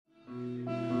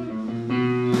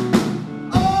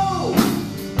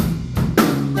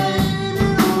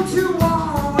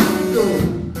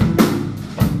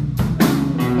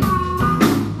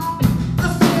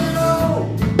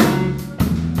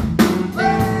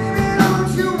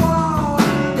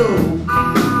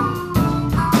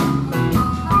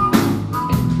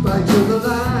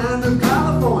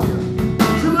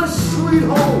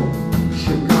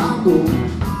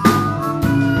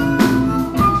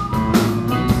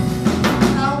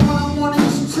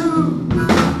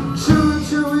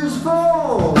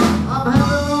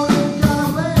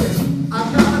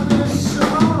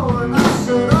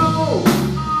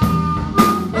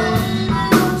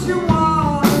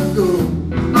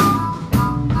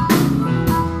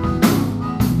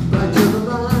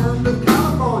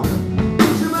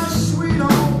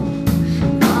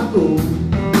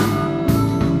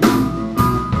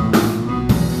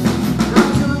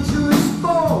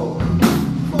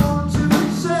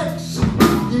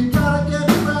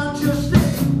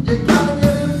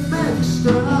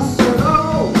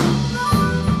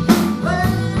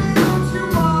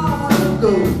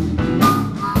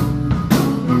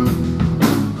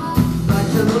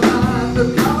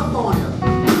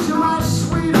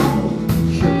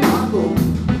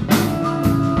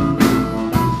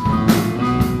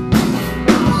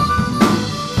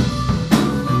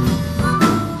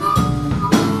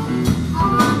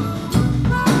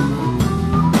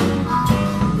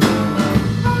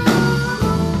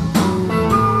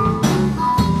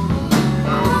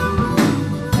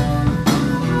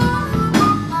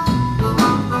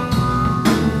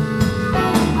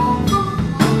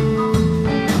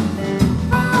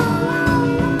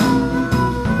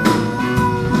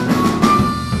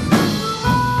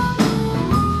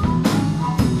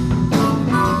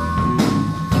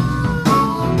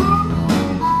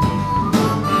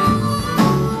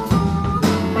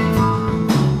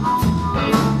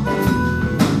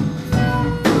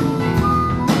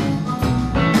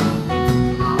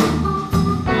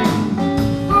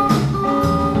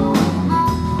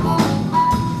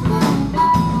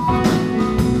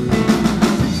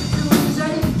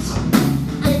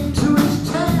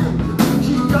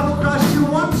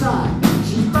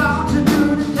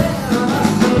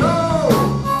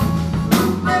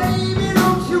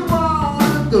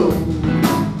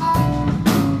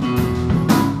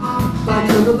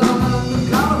the land of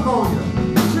California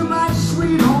to my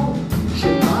sweet home,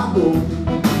 Chicago.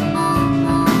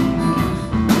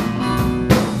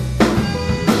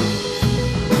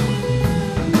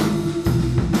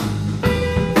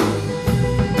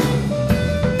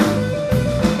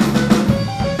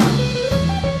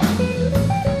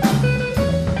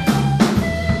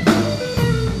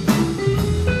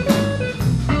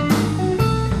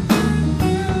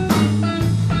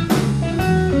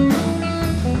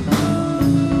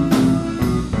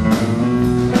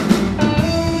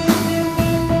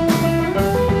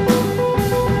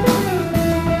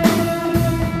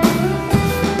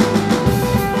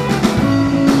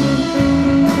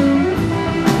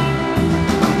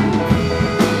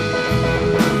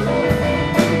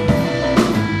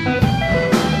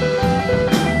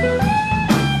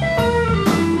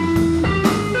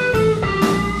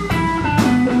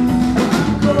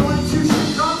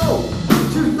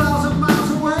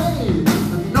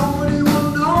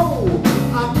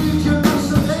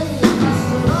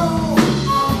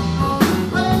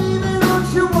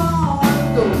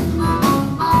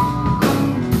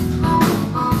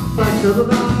 To the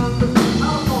land of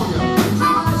California, to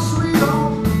my sweet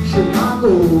home,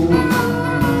 Chicago.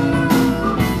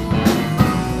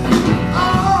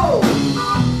 Oh,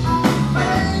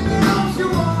 baby, don't you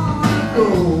wanna go?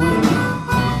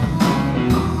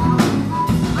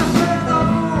 I said,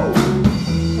 oh,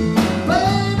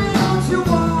 baby, don't you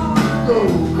wanna go?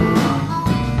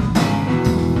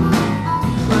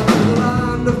 Back to the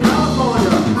land of California,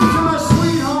 to my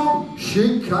sweet home,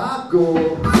 Chicago.